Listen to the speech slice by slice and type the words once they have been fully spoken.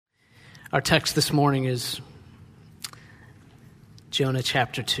Our text this morning is Jonah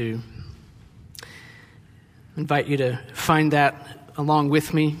chapter 2. I invite you to find that along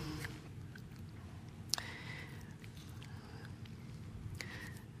with me.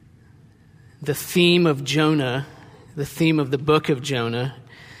 The theme of Jonah, the theme of the book of Jonah,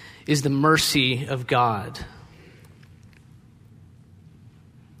 is the mercy of God.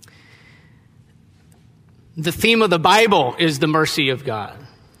 The theme of the Bible is the mercy of God.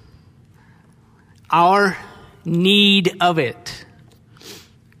 Our need of it,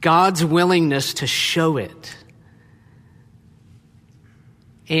 God's willingness to show it,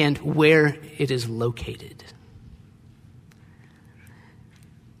 and where it is located.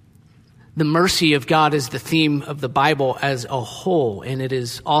 The mercy of God is the theme of the Bible as a whole, and it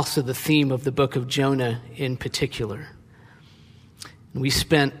is also the theme of the book of Jonah in particular. We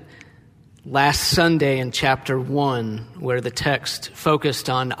spent last Sunday in chapter 1, where the text focused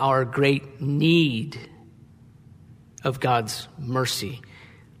on our great need of God's mercy.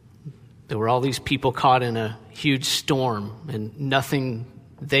 There were all these people caught in a huge storm, and nothing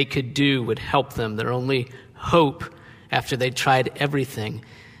they could do would help them. Their only hope, after they tried everything,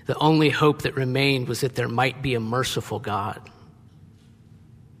 the only hope that remained was that there might be a merciful God.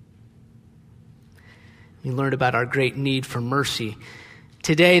 We learned about our great need for mercy.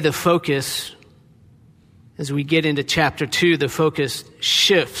 Today, the focus, as we get into chapter 2, the focus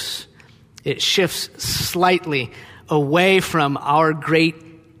shifts. It shifts slightly away from our great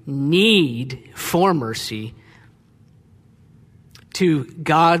need for mercy to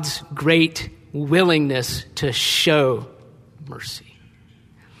God's great willingness to show mercy.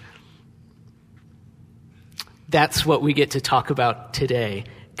 That's what we get to talk about today.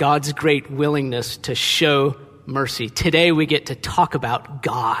 God's great willingness to show mercy. Today we get to talk about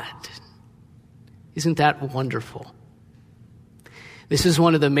God. Isn't that wonderful? This is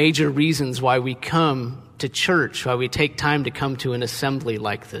one of the major reasons why we come to church, why we take time to come to an assembly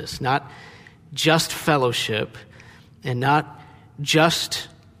like this. Not just fellowship and not just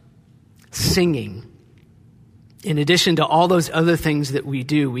singing. In addition to all those other things that we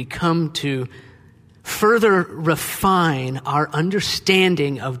do, we come to further refine our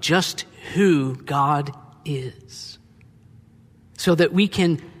understanding of just who God is, so that we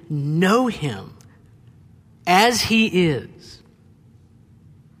can know him as he is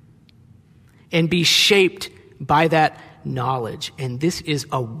and be shaped by that knowledge. And this is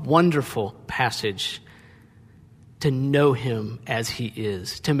a wonderful passage to know him as he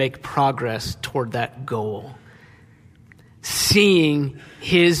is, to make progress toward that goal. Seeing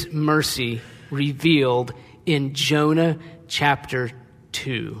his mercy revealed in Jonah chapter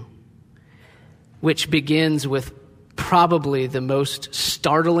 2. Which begins with probably the most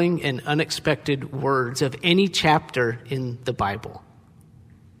startling and unexpected words of any chapter in the Bible.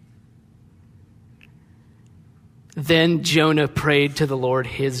 Then Jonah prayed to the Lord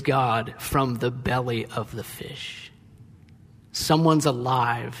his God from the belly of the fish. Someone's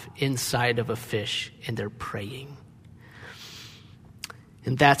alive inside of a fish and they're praying.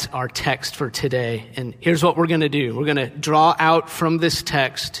 And that's our text for today. And here's what we're going to do. We're going to draw out from this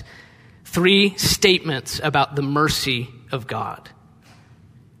text 3 statements about the mercy of God.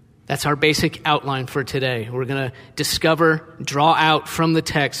 That's our basic outline for today. We're going to draw out from the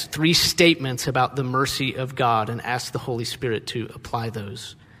text 3 statements about the mercy of God and ask the Holy Spirit to apply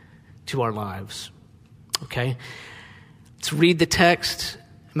those to our lives. Okay? Let's read the text.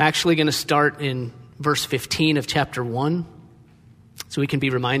 I'm actually going to start in verse 15 of chapter 1 so we can be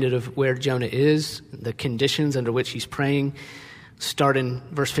reminded of where Jonah is, the conditions under which he's praying. Start in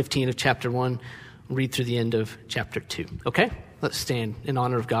verse 15 of chapter 1, read through the end of chapter 2. Okay? Let's stand in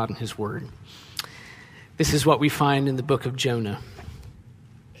honor of God and his word. This is what we find in the book of Jonah.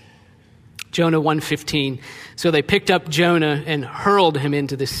 Jonah 1:15. So they picked up Jonah and hurled him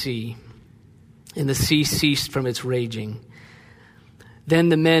into the sea, and the sea ceased from its raging. Then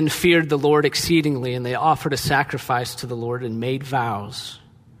the men feared the Lord exceedingly, and they offered a sacrifice to the Lord and made vows.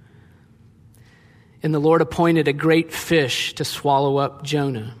 And the Lord appointed a great fish to swallow up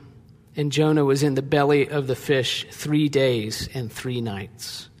Jonah. And Jonah was in the belly of the fish 3 days and 3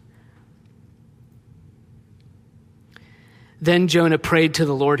 nights. Then Jonah prayed to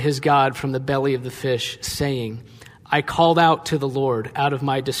the Lord his God from the belly of the fish, saying, I called out to the Lord out of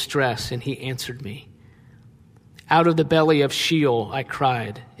my distress, and he answered me. Out of the belly of Sheol I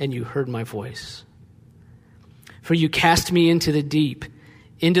cried, and you heard my voice. For you cast me into the deep,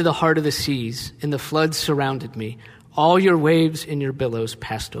 into the heart of the seas, and the floods surrounded me. All your waves and your billows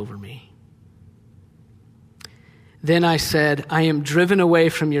passed over me. Then I said, I am driven away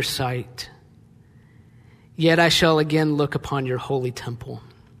from your sight. Yet I shall again look upon your holy temple.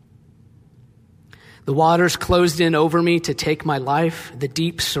 The waters closed in over me to take my life. The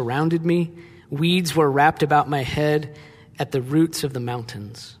deep surrounded me. Weeds were wrapped about my head at the roots of the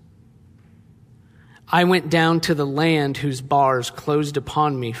mountains. I went down to the land whose bars closed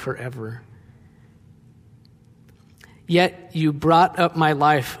upon me forever. Yet you brought up my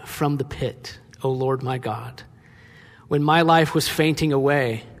life from the pit, O Lord my God. When my life was fainting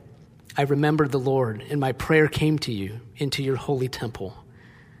away, I remembered the Lord, and my prayer came to you into your holy temple.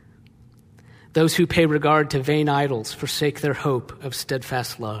 Those who pay regard to vain idols forsake their hope of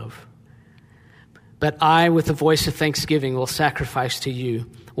steadfast love. But I, with a voice of thanksgiving, will sacrifice to you.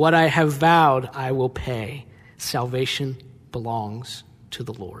 What I have vowed, I will pay. Salvation belongs to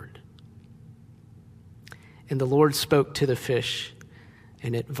the Lord. And the Lord spoke to the fish,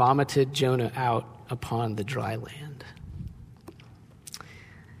 and it vomited Jonah out upon the dry land.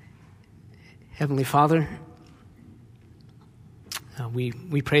 Heavenly Father, we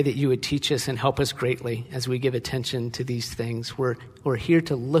pray that you would teach us and help us greatly as we give attention to these things. We're here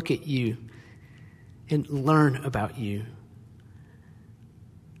to look at you and learn about you.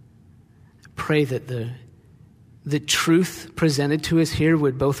 Pray that the truth presented to us here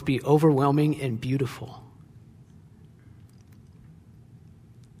would both be overwhelming and beautiful.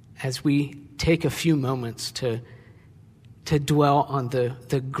 As we take a few moments to dwell on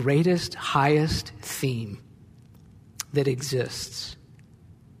the greatest, highest theme that exists,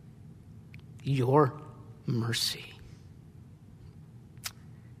 your mercy.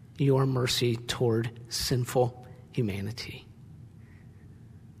 Your mercy toward sinful humanity.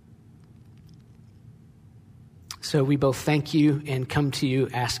 So we both thank you and come to you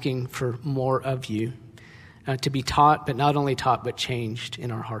asking for more of you, to be taught, but not only taught, but changed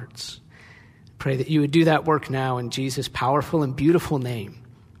in our hearts. Pray that you would do that work now in Jesus' powerful and beautiful name.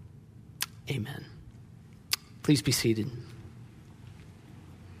 Amen. Please be seated.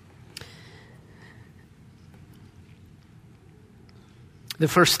 The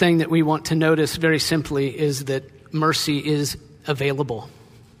first thing that we want to notice very simply is that mercy is available.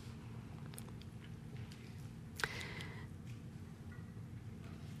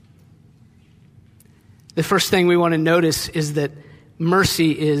 The first thing we want to notice is that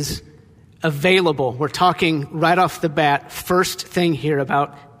mercy is available. We're talking right off the bat, first thing here,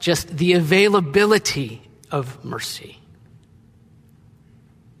 about just the availability of mercy.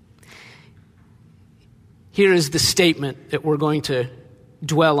 Here is the statement that we're going to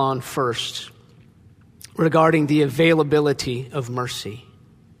dwell on first regarding the availability of mercy.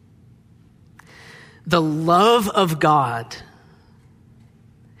 The love of God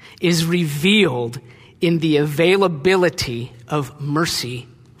is revealed in the availability of mercy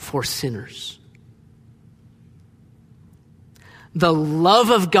for sinners. The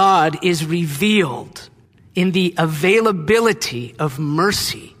love of God is revealed in the availability of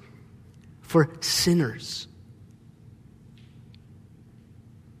mercy for sinners.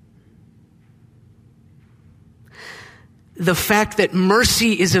 The fact that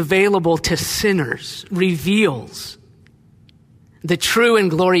mercy is available to sinners reveals the true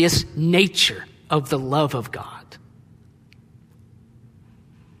and glorious nature of the love of God.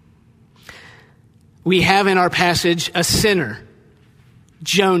 We have in our passage a sinner,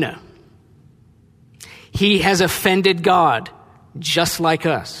 Jonah. He has offended God just like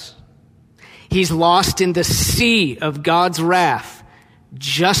us. He's lost in the sea of God's wrath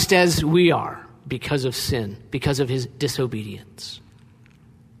just as we are because of sin, because of his disobedience.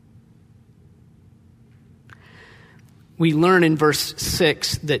 We learn in verse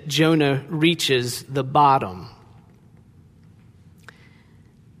 6 that Jonah reaches the bottom.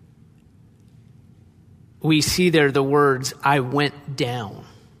 We see there the words, I went down.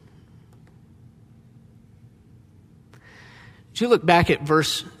 Did you look back at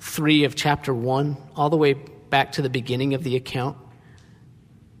verse 3 of chapter 1, all the way back to the beginning of the account?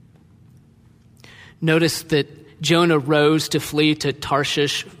 Notice that Jonah rose to flee to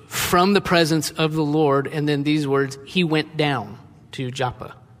Tarshish from the presence of the Lord, and then these words, he went down to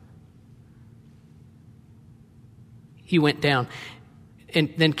Joppa. He went down.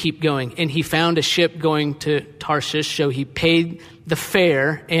 And then keep going. And he found a ship going to Tarshish, so he paid the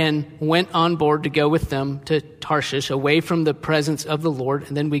fare and went on board to go with them to Tarshish, away from the presence of the Lord.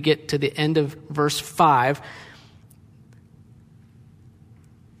 And then we get to the end of verse 5.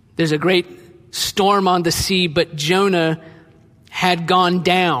 There's a great storm on the sea, but Jonah had gone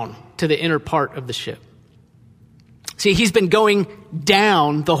down to the inner part of the ship. See, he's been going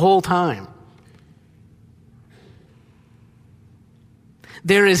down the whole time.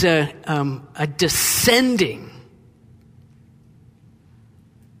 There is a descending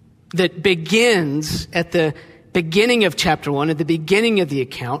that begins at the beginning of chapter 1, at the beginning of the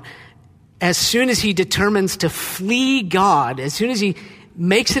account, as soon as he determines to flee God, as soon as he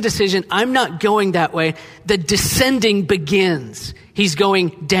makes a decision, I'm not going that way, the descending begins. He's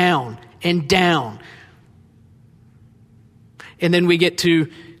going down and down. And then we get to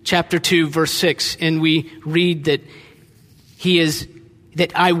chapter 2, verse 6, and we read that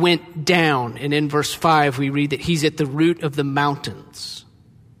that I went down. And in verse 5, we read that he's at the root of the mountains.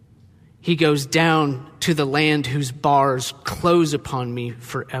 He goes down to the land whose bars close upon me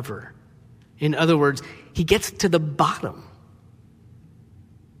forever. In other words, he gets to the bottom.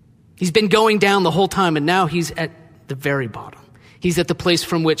 He's been going down the whole time, and now he's at the very bottom. He's at the place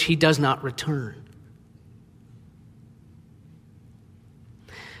from which he does not return.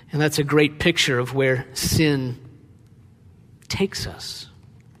 And that's a great picture of where sin takes us.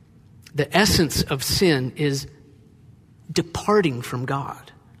 The essence of sin is departing from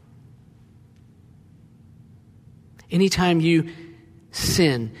God. Anytime you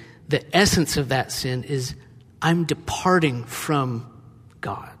sin, the essence of that sin is I'm departing from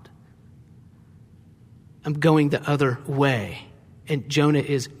God. I'm going the other way. And Jonah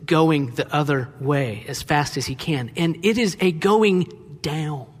is going the other way as fast as he can. And it is a going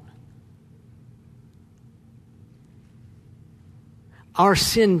down. Our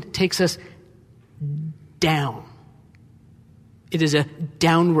sin takes us down. It is a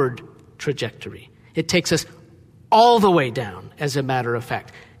downward trajectory. It takes us all the way down, as a matter of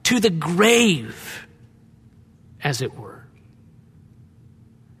fact, to the grave, as it were.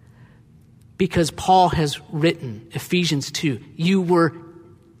 Because Paul has written, Ephesians 2, you were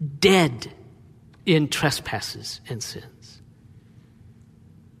dead in trespasses and sins.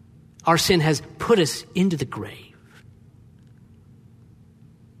 Our sin has put us into the grave.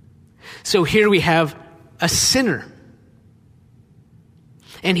 So here we have a sinner.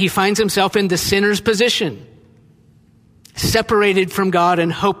 And he finds himself in the sinner's position, separated from God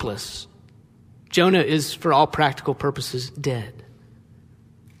and hopeless. Jonah is, for all practical purposes, dead.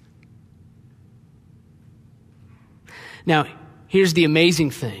 Now, here's the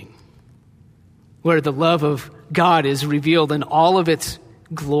amazing thing, where the love of God is revealed in all of its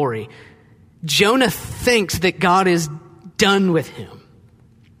glory. Jonah thinks that God is done with him.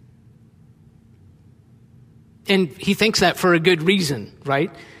 And he thinks that for a good reason,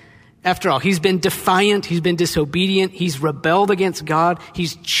 right? After all, he's been defiant, he's been disobedient, he's rebelled against God,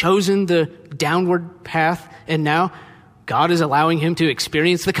 he's chosen the downward path, and now God is allowing him to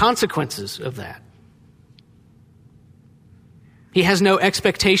experience the consequences of that. He has no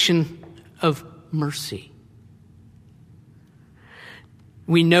expectation of mercy.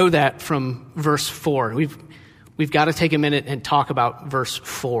 We know that from verse 4. We've got to take a minute and talk about verse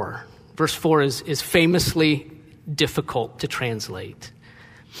 4. Verse 4 is famously difficult to translate.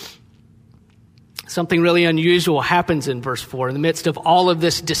 Something really unusual happens in verse 4. In the midst of all of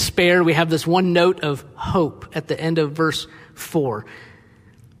this despair, we have this one note of hope at the end of verse 4.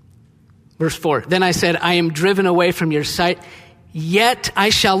 Verse 4, then I said, I am driven away from your sight, yet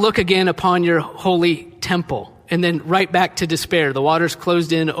I shall look again upon your holy temple. And then right back to despair. The waters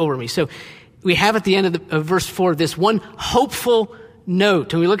closed in over me. So we have at the end of verse 4 this one hopeful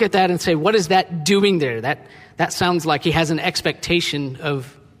note. And we look at that and say, what is that doing there? That sounds like he has an expectation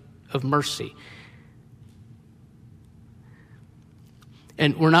of mercy.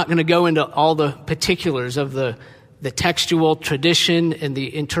 And we're not going to go into all the particulars of the textual tradition and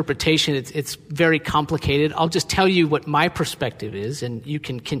the interpretation. It's very complicated. I'll just tell you what my perspective is, and you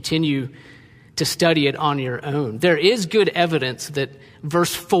can continue to study it on your own. There is good evidence that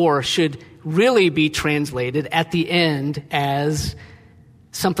verse 4 should really be translated at the end as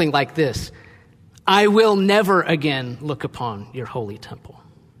something like this. I will never again look upon your holy temple.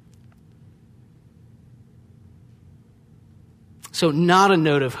 So not a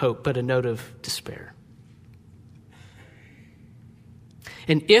note of hope, but a note of despair.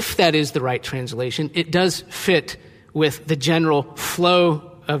 And if that is the right translation, it does fit with the general flow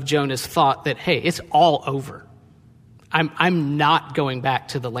of Jonah's thought that, hey, it's all over. I'm not going back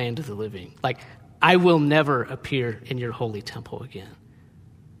to the land of the living. Like, I will never appear in your holy temple again.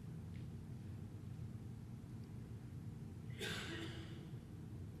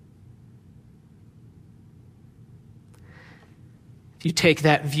 If you take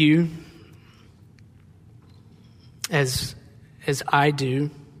that view, as I do,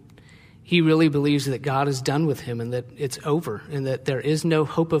 he really believes that God is done with him and that it's over and that there is no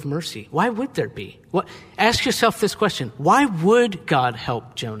hope of mercy. Why would there be? Ask yourself this question. Why would God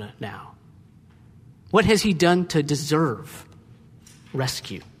help Jonah now? What has he done to deserve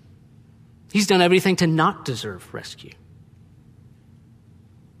rescue? He's done everything to not deserve rescue.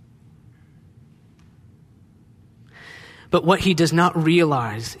 But what he does not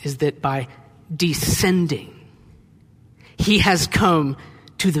realize is that by descending, he has come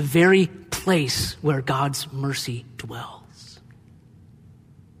to the very place where God's mercy dwells.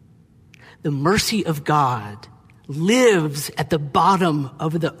 The mercy of God lives at the bottom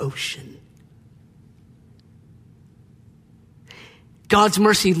of the ocean. God's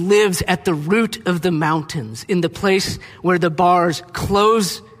mercy lives at the root of the mountains, in the place where the bars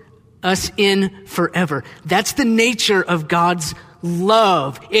close us in forever. That's the nature of God's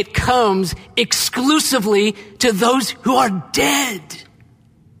love. It comes exclusively to those who are dead.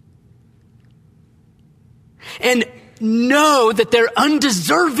 And know that they're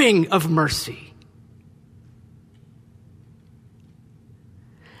undeserving of mercy.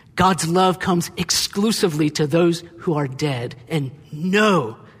 God's love comes exclusively to those who are dead, and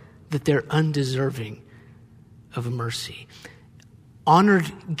know that they're undeserving of mercy.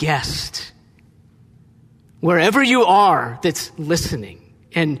 Honored guest, wherever you are that's listening,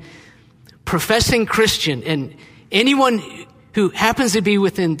 and professing Christian, and anyone who happens to be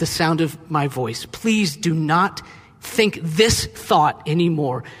within the sound of my voice, please do not think this thought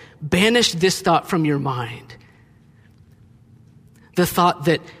anymore. Banish this thought from your mind. The thought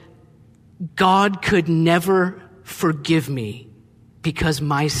that God could never forgive me because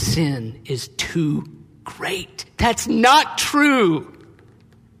my sin is too great. That's not true.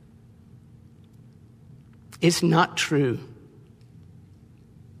 It's not true.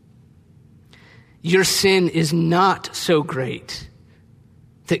 Your sin is not so great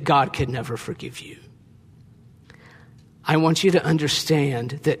that God could never forgive you. I want you to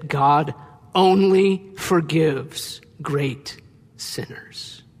understand that God only forgives great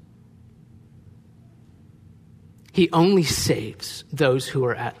sinners. He only saves those who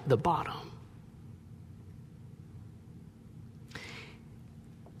are at the bottom.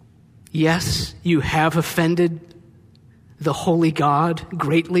 Yes, you have offended the holy God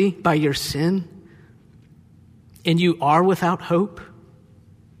greatly by your sin, and you are without hope.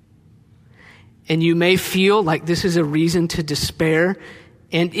 And you may feel like this is a reason to despair,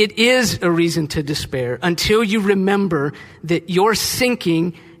 and it is a reason to despair until you remember that your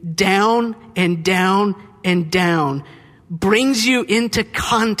sinking down and down and down brings you into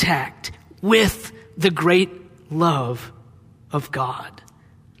contact with the great love of God.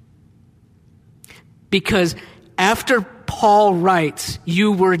 Because after Paul writes,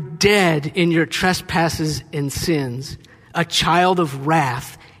 you were dead in your trespasses and sins, a child of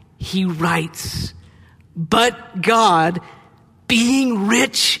wrath, he writes, but God, being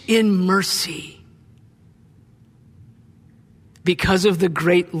rich in mercy, because of the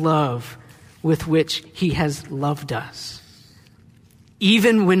great love with which he has loved us,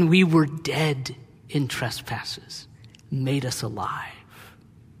 even when we were dead in trespasses, made us alive.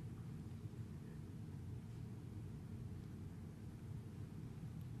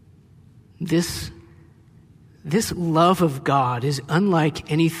 This love of God is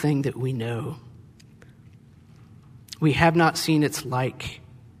unlike anything that we know. We have not seen its like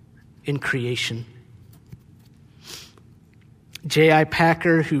in creation. J.I.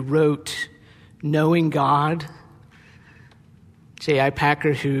 Packer, who wrote Knowing God, J.I.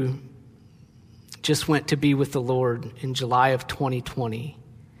 Packer, who just went to be with the Lord in July of 2020.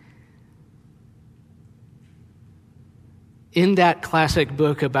 In that classic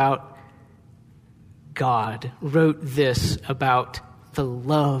book about God, wrote this about the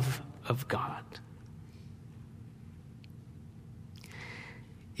love of God.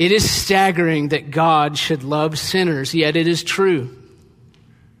 It is staggering that God should love sinners, yet it is true.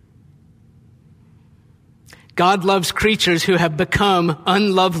 God loves creatures who have become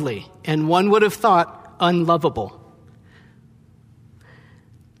unlovely, and one would have thought unlovable.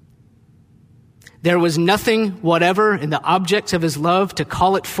 There was nothing whatever in the objects of his love to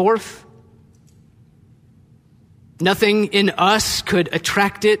call it forth. Nothing in us could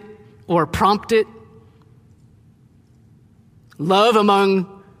attract it or prompt it. Love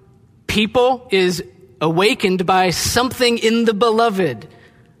among people is awakened by something in the beloved.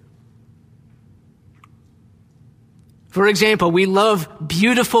 For example, we love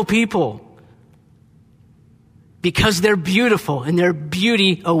beautiful people because they're beautiful, and their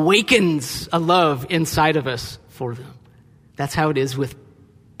beauty awakens a love inside of us for them. That's how it is with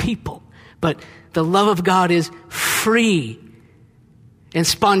people. But the love of God is free and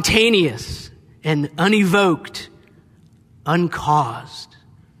spontaneous and unevoked, uncaused.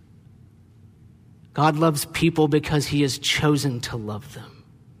 God loves people because he has chosen to love them.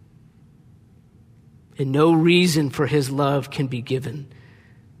 And no reason for his love can be given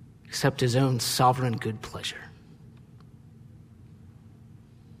except his own sovereign good pleasure.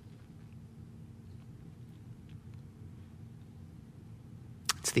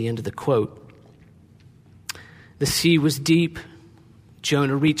 That's the end of the quote. The sea was deep.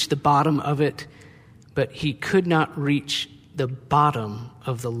 Jonah reached the bottom of it, but he could not reach the bottom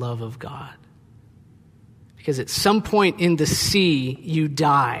of the love of God. Because at some point in the sea, you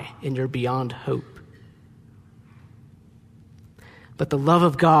die and you're beyond hope. But the love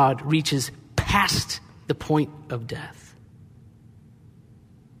of God reaches past the point of death.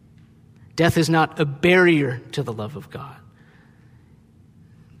 Death is not a barrier to the love of God.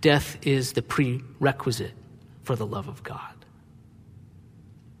 Death is the prerequisite for the love of God.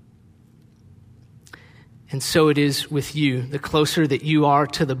 And so it is with you. The closer that you are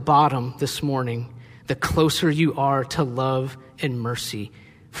to the bottom this morning, the closer you are to love and mercy,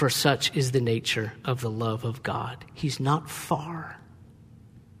 for such is the nature of the love of God. He's not far.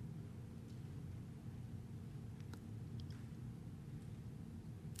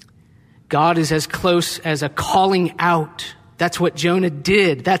 God is as close as a calling out. That's what Jonah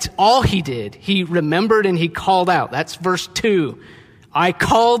did. That's all he did. He remembered and he called out. That's verse 2. I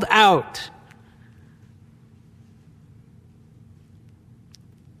called out.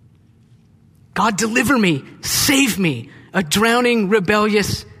 God, deliver me, save me, a drowning,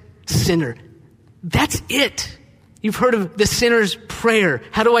 rebellious sinner. That's it. You've heard of the sinner's prayer.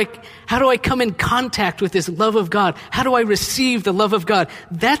 How do I come in contact with this love of God? How do I receive the love of God?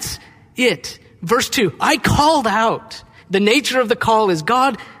 That's it. Verse 2, I called out. The nature of the call is,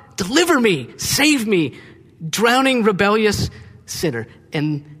 God, deliver me, save me, drowning, rebellious sinner.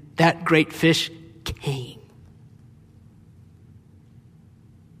 And that great fish came.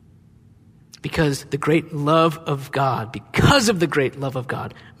 Because of the great love of God,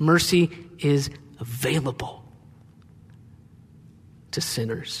 mercy is available to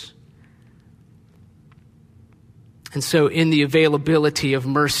sinners. And so in the availability of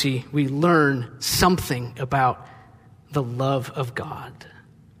mercy, we learn something about the love of God.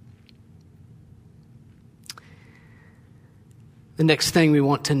 The next thing we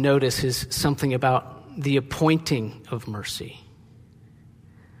want to notice is something about the appointing of mercy.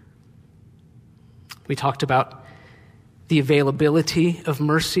 We talked about the availability of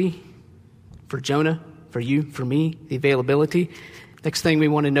mercy for Jonah, for you, for me, the availability. Next thing we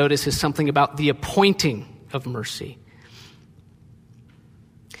want to notice is something about the appointing of mercy.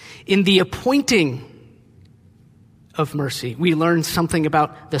 In the appointing of mercy, we learn something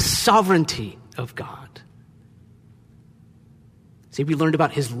about the sovereignty of God. See, we learned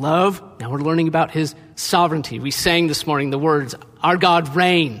about his love. Now we're learning about his sovereignty. We sang this morning the words, our God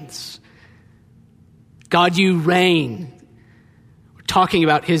reigns. God, you reign. We're talking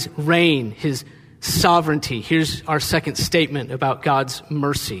about his reign, his sovereignty. Here's our second statement about God's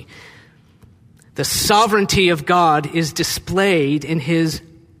mercy. The sovereignty of God is displayed in his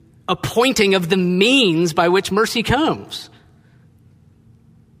appointing of the means by which mercy comes.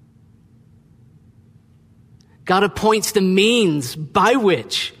 God appoints the means by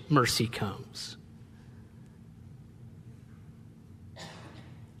which mercy comes.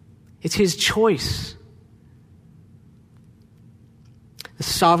 It's his choice. The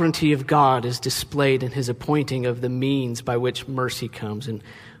sovereignty of God is displayed in his appointing of the means by which mercy comes. And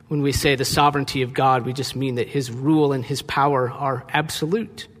when we say the sovereignty of God, we just mean that his rule and his power are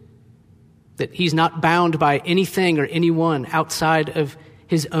absolute. That he's not bound by anything or anyone outside of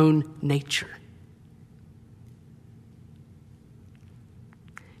his own nature.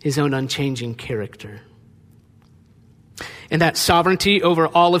 His own unchanging character. And that sovereignty over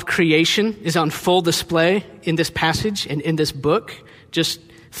all of creation is on full display in this passage and in this book. Just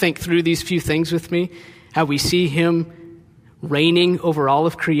think through these few things with me. How we see him reigning over all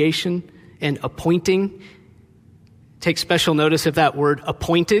of creation and appointing. Take special notice of that word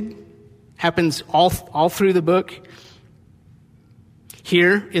appointed. Happens all through the book.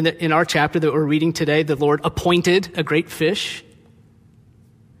 Here in our chapter that we're reading today, the Lord appointed a great fish.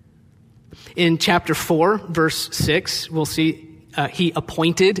 In chapter 4, verse 6, we'll see he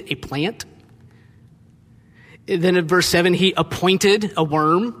appointed a plant. Then in verse 7, he appointed a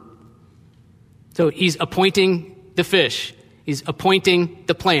worm. So he's appointing the fish. He's appointing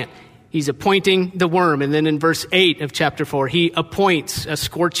the plant. He's appointing the worm. And then in verse 8 of chapter 4, he appoints a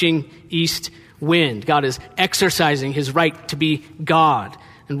scorching east wind. God is exercising his right to be God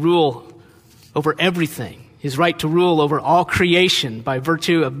and rule over everything. His right to rule over all creation by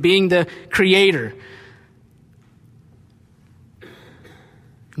virtue of being the creator.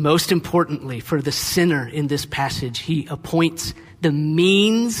 Most importantly, for the sinner in this passage, he appoints the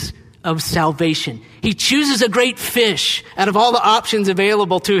means of salvation. He chooses a great fish out of all the options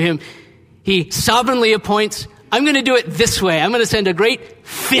available to him. He sovereignly appoints, I'm going to do it this way. I'm going to send a great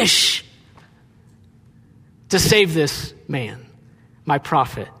fish to save this man. my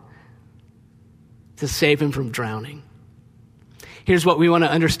prophet, to save him from drowning. Here's what we want to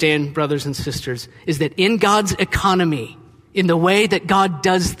understand, brothers and sisters, is that in God's economy, in the way that God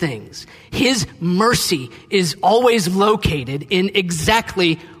does things, his mercy is always located in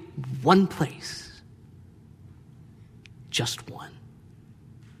exactly one place. Just one.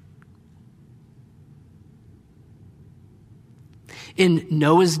 In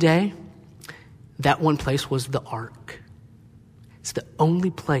Noah's day, that one place was the ark. It's the only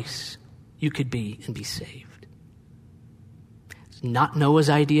place you could be and be saved. It's not Noah's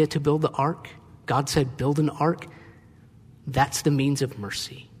idea to build the ark. God said, build an ark. That's the means of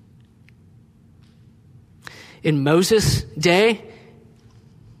mercy. In Moses' day,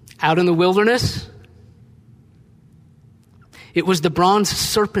 out in the wilderness, it was the bronze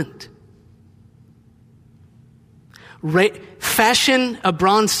serpent. Fashion a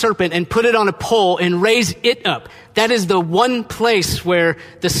bronze serpent and put it on a pole and raise it up. That is the one place where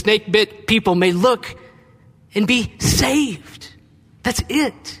the snake-bit people may look and be saved. That's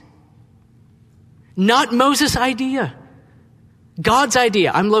it. Not Moses' idea. God's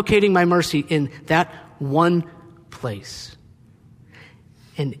idea. I'm locating my mercy in that one place.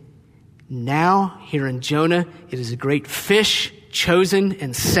 And now, here in Jonah, it is a great fish chosen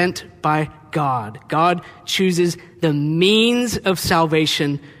and sent by God. God chooses the means of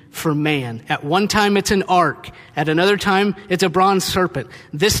salvation for man. At one time, it's an ark. At another time, it's a bronze serpent.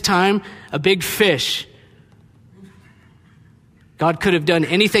 This time, a big fish. God could have done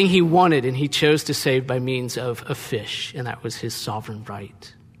anything he wanted, and he chose to save by means of a fish, and that was his sovereign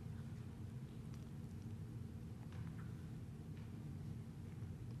right.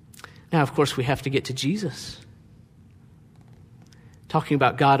 Now, of course, we have to get to Jesus. Talking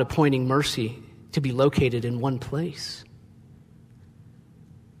about God appointing mercy to be located in one place.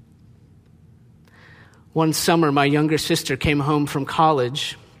 One summer, my younger sister came home from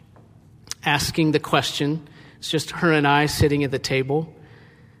college asking the question. It's just her and I sitting at the table.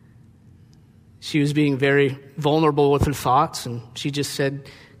 She was being very vulnerable with her thoughts, and she just said,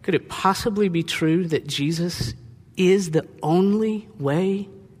 could it possibly be true that Jesus is the only way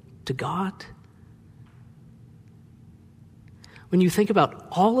to God? When you think about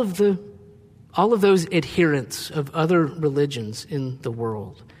all of those adherents of other religions in the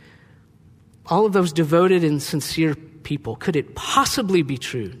world, all of those devoted and sincere people, could it possibly be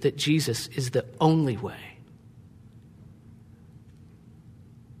true that Jesus is the only way?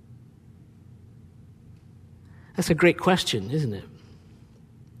 That's a great question, isn't it?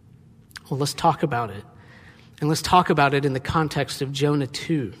 Well, let's talk about it. And let's talk about it in the context of Jonah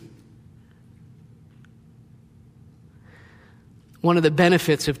 2. One of the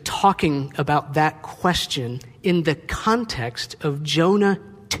benefits of talking about that question in the context of Jonah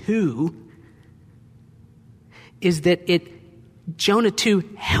 2 is that Jonah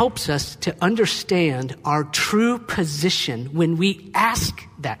 2 helps us to understand our true position when we ask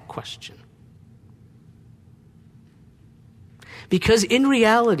that question. Because in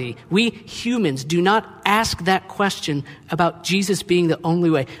reality, we humans do not ask that question about Jesus being the only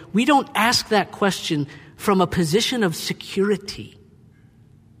way. We don't ask that question from a position of security.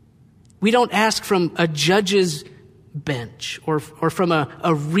 We don't ask from a judge's bench or from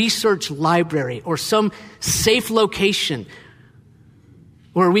a research library or some safe location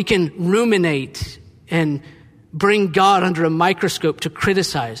where we can ruminate and bring God under a microscope to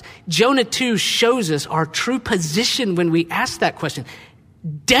criticize. Jonah 2 shows us our true position when we ask that question.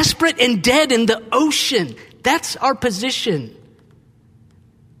 Desperate and dead in the ocean. That's our position.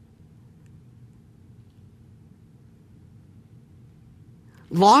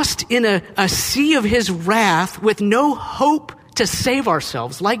 Lost in a sea of his wrath with no hope to save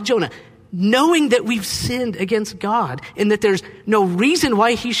ourselves, like Jonah, knowing that we've sinned against God and that there's no reason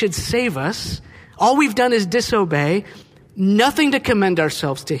why he should save us. All we've done is disobey, nothing to commend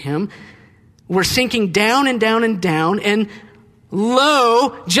ourselves to him. We're sinking down and down and down, and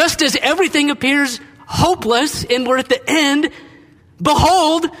lo, just as everything appears hopeless and we're at the end,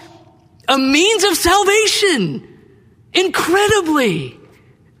 behold, a means of salvation. Incredibly.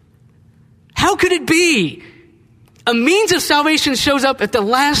 How could it be? A means of salvation shows up at the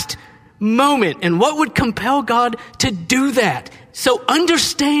last moment. And what would compel God to do that? So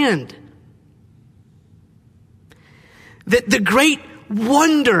understand that the great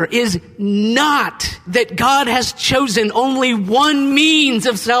wonder is not that God has chosen only one means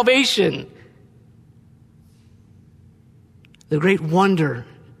of salvation. The great wonder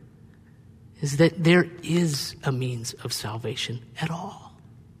is that there is a means of salvation at all.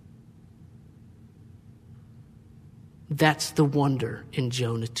 That's the wonder in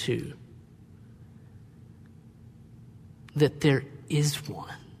Jonah 2. That there is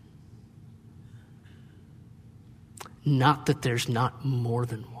one. Not that there's not more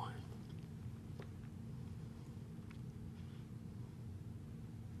than one.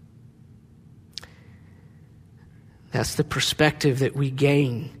 That's the perspective that we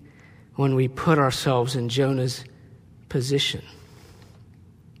gain when we put ourselves in Jonah's position.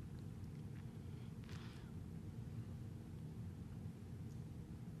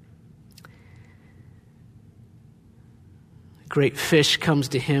 A great fish comes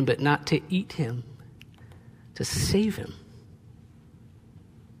to him, but not to eat him, to save him.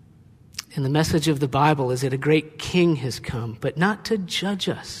 And the message of the Bible is that a great king has come, but not to judge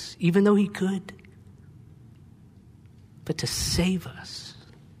us, even though he could, but to save us.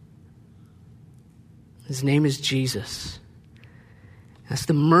 His name is Jesus. That's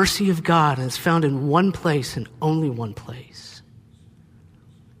the mercy of God, and it's found in one place and only one place.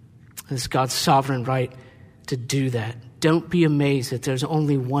 And it's God's sovereign right to do that. Don't be amazed that there's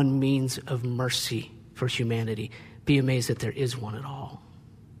only one means of mercy for humanity. Be amazed that there is one at all.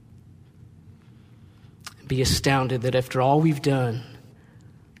 Be astounded that after all we've done,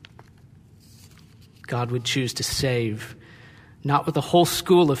 God would choose to save, not with a whole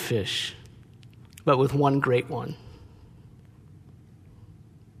school of fish, but with one great one.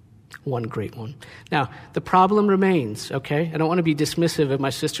 One great one. Now, the problem remains, okay? I don't want to be dismissive of my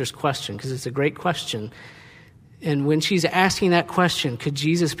sister's question, because it's a great question. And when she's asking that question, could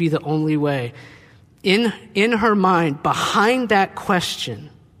Jesus be the only way? In her mind, behind that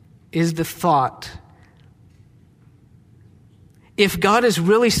question is the thought, if God is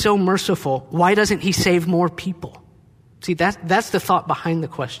really so merciful, why doesn't he save more people? See, that's the thought behind the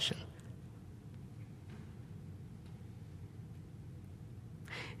question.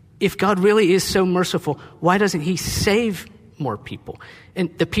 If God really is so merciful, why doesn't he save more people?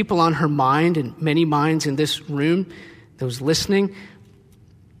 And the people on her mind, and many minds in this room, those listening,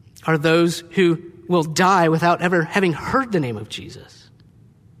 are those who will die without ever having heard the name of Jesus.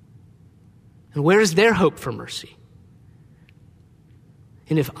 And where is their hope for mercy?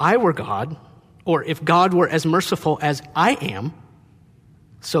 And if I were God, or if God were as merciful as I am,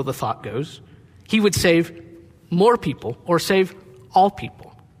 so the thought goes, he would save more people or save all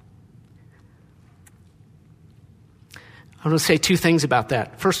people. I'm going to say two things about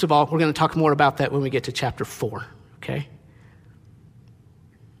that. First of all, we're going to talk more about that when we get to chapter 4, okay?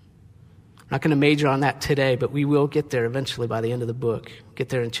 I'm not going to major on that today, but we will get there eventually by the end of the book. Get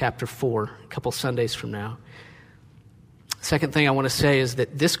there in chapter 4, a couple Sundays from now. Second thing I want to say is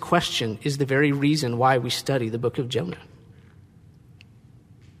that this question is the very reason why we study the book of Jonah.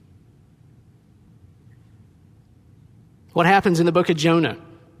 What happens in the book of Jonah?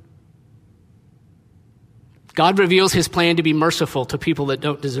 God reveals his plan to be merciful to people that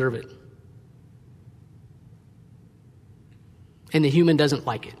don't deserve it. And the human doesn't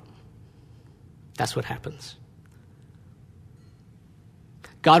like it. That's what happens.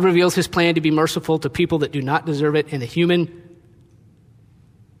 God reveals his plan to be merciful to people that do not deserve it, and the human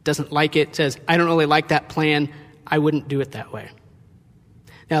doesn't like it, says, I don't really like that plan, I wouldn't do it that way.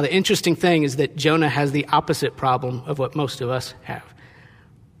 Now, the interesting thing is that Jonah has the opposite problem of what most of us have.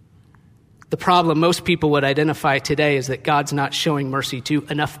 The problem most people would identify today is that God's not showing mercy to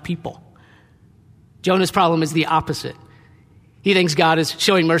enough people. Jonah's problem is the opposite. He thinks God is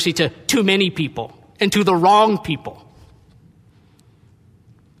showing mercy to too many people and to the wrong people.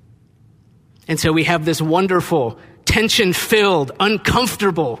 And so we have this wonderful, tension-filled,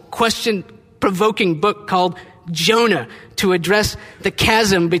 uncomfortable, question-provoking book called Jonah to address the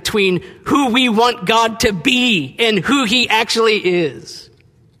chasm between who we want God to be and who he actually is.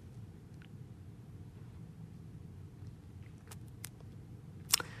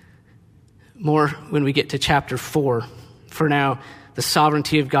 More when we get to chapter 4. For now, the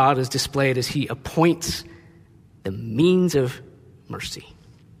sovereignty of God is displayed as he appoints the means of mercy.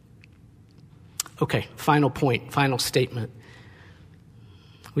 Okay, final point, final statement.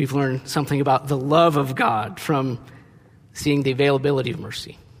 We've learned something about the love of God from seeing the availability of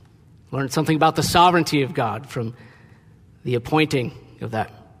mercy. Learned something about the sovereignty of God from the appointing of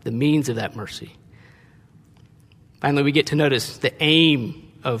that, the means of that mercy. Finally, we get to notice the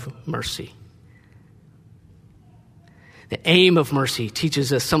aim of mercy. The aim of mercy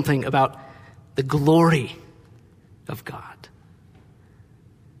teaches us something about the glory of God.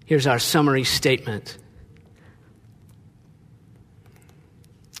 Here's our summary statement.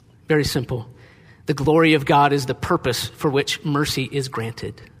 Very simple. The glory of God is the purpose for which mercy is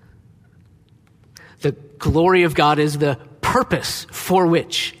granted. The glory of God is the purpose for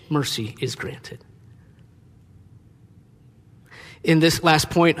which mercy is granted. In this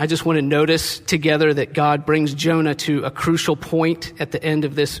last point, I just want to notice together that God brings Jonah to a crucial point at the end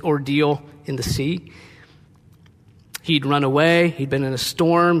of this ordeal in the sea. He'd run away. He'd been in a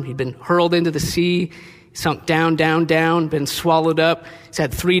storm. He'd been hurled into the sea, sunk down, been swallowed up. He's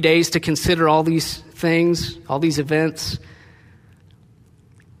had 3 days to consider all these things, all these events.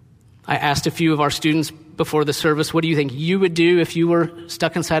 I asked a few of our students before the service, what do you think you would do if you were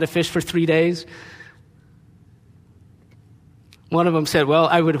stuck inside a fish for 3 days? One of them said, well,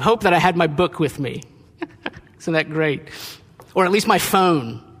 I would hope that I had my book with me. Isn't that great? Or at least my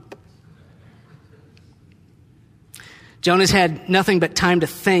phone. Jonah's had nothing but time to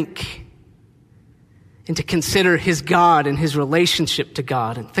think and to consider his God and his relationship to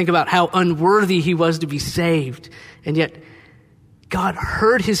God and think about how unworthy he was to be saved. And yet God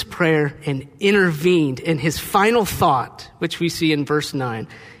heard his prayer and intervened. And his final thought, which we see in verse 9,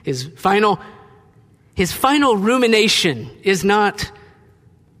 his final rumination is not,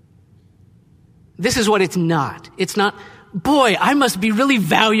 this is what it's not. It's not, boy, I must be really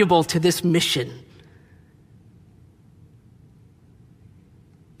valuable to this mission.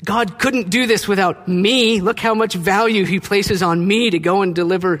 God couldn't do this without me. Look how much value he places on me to go and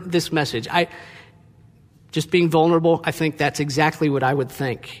deliver this message. Just being vulnerable, I think that's exactly what I would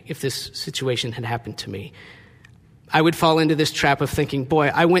think if this situation had happened to me. I would fall into this trap of thinking,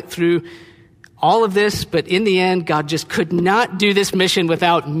 boy, I went through all of this, but in the end, God just could not do this mission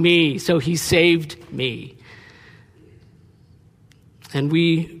without me, so he saved me. And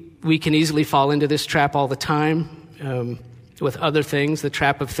we can easily fall into this trap all the time. With other things, the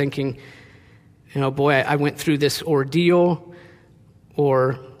trap of thinking, boy, I went through this ordeal,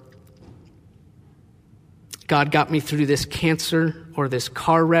 or God got me through this cancer, or this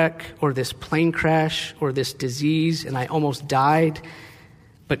car wreck, or this plane crash, or this disease, and I almost died,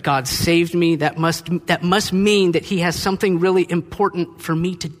 but God saved me. That must mean that he has something really important for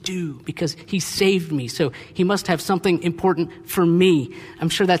me to do, because he saved me, so he must have something important for me. I'm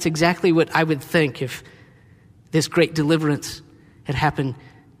sure that's exactly what I would think if this great deliverance had happened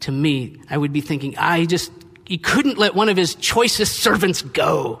to me. I would be thinking, he couldn't let one of his choicest servants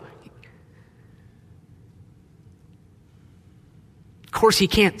go. Of course, he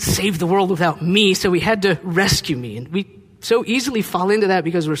can't save the world without me, so he had to rescue me. And we so easily fall into that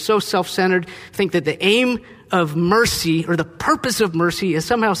because we're so self-centered, think that the aim of mercy or the purpose of mercy is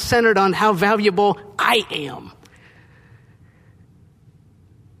somehow centered on how valuable I am.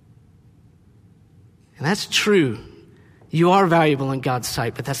 And that's true. You are valuable in God's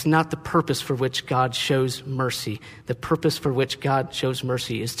sight, but that's not the purpose for which God shows mercy. The purpose for which God shows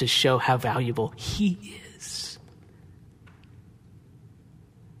mercy is to show how valuable he is.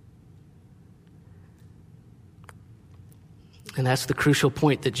 And that's the crucial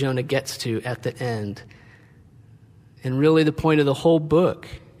point that Jonah gets to at the end. And really the point of the whole book.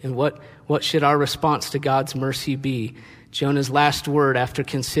 And what should our response to God's mercy be? Jonah's last word after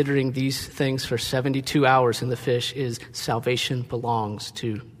considering these things for 72 hours in the fish is salvation belongs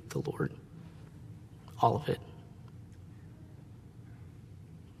to the Lord. All of it.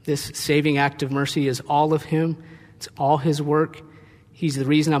 This saving act of mercy is all of him. It's all his work. He's the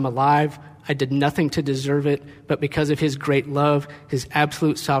reason I'm alive. I did nothing to deserve it, but because of his great love, his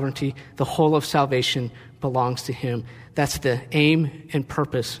absolute sovereignty, the whole of salvation belongs to him. That's the aim and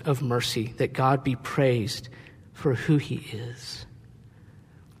purpose of mercy, that God be praised for who he is.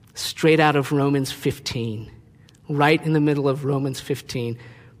 Straight out of Romans 15, right in the middle of Romans 15,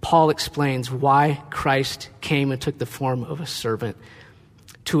 Paul explains why Christ came and took the form of a servant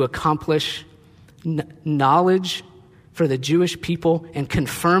to accomplish knowledge for the Jewish people and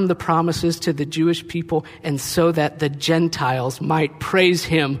confirm the promises to the Jewish people, and so that the Gentiles might praise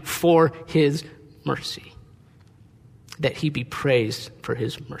him for his mercy, that he be praised for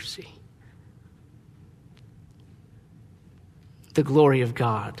his mercy. The glory of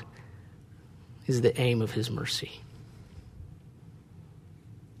God is the aim of his mercy.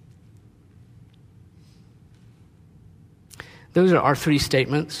 Those are our three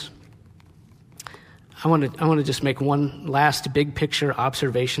statements. I want to just make one last big picture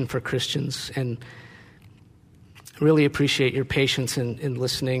observation for Christians, and really appreciate your patience in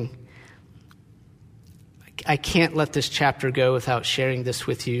listening. I can't let this chapter go without sharing this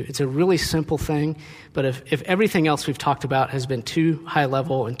with you. It's a really simple thing, but if everything else we've talked about has been too high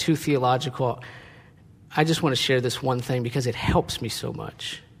level and too theological, I just want to share this one thing because it helps me so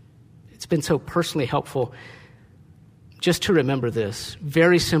much. It's been so personally helpful just to remember this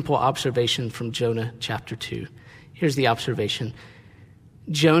very simple observation from Jonah chapter 2. Here's the observation.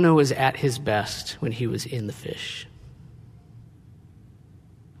 Jonah was at his best when he was in the fish.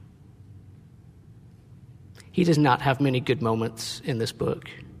 He does not have many good moments in this book.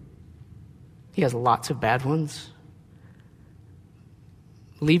 He has lots of bad ones.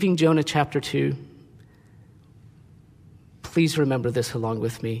 Leaving Jonah chapter 2, please remember this along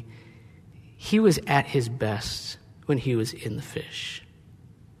with me. He was at his best when he was in the fish.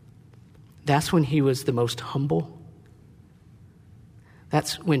 That's when he was the most humble.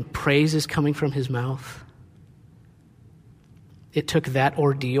 That's when praise is coming from his mouth. It took that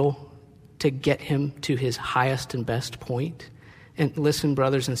ordeal to get him to his highest and best point. And listen,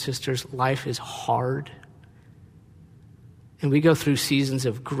 brothers and sisters, life is hard. And we go through seasons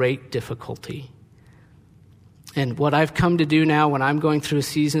of great difficulty. And what I've come to do now when I'm going through a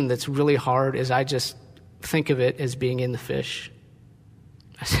season that's really hard is I just think of it as being in the fish.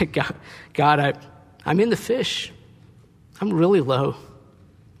 I said, God, I'm in the fish. I'm really low.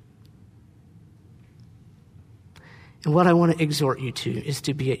 And what I want to exhort you to is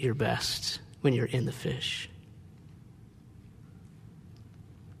to be at your best when you're in the fish.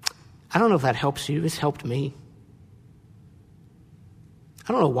 I don't know if that helps you. It's helped me.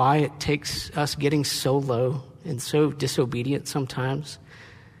 I don't know why it takes us getting so low and so disobedient sometimes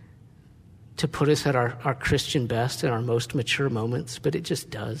to put us at our Christian best and our most mature moments, but it just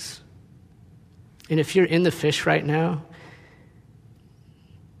does. And if you're in the fish right now,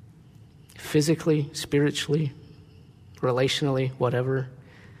 physically, spiritually, relationally, whatever,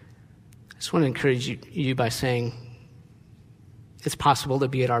 I just want to encourage you by saying it's possible to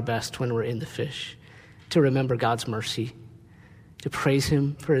be at our best when we're in the fish, to remember God's mercy, to praise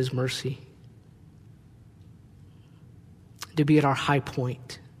him for his mercy, to be at our high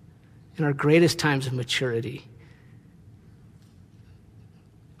point, in our greatest times of maturity,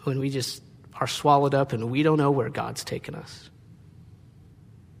 when we just are swallowed up and we don't know where God's taken us.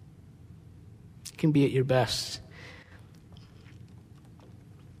 You can be at your best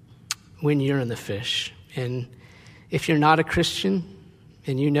when you're in the fish. And if you're not a Christian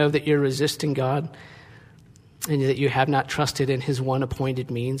and you know that you're resisting God and that you have not trusted in his one appointed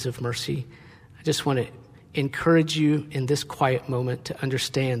means of mercy, I just want to encourage you in this quiet moment to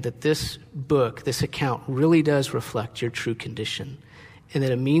understand that this book, this account, really does reflect your true condition, and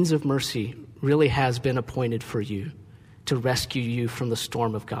that a means of mercy really has been appointed for you to rescue you from the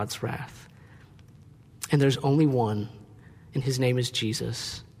storm of God's wrath. And there's only one, and his name is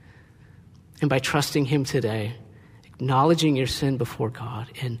Jesus. And by trusting him today, acknowledging your sin before God,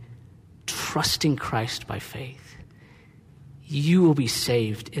 and trusting Christ by faith, you will be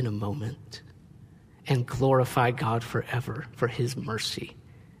saved in a moment and glorify God forever for his mercy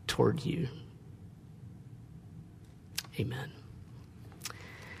toward you. Amen.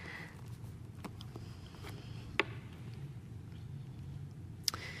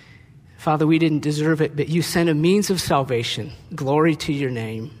 Father, we didn't deserve it, but you sent a means of salvation. Glory to your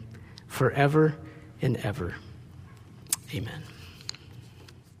name forever and ever. Amen.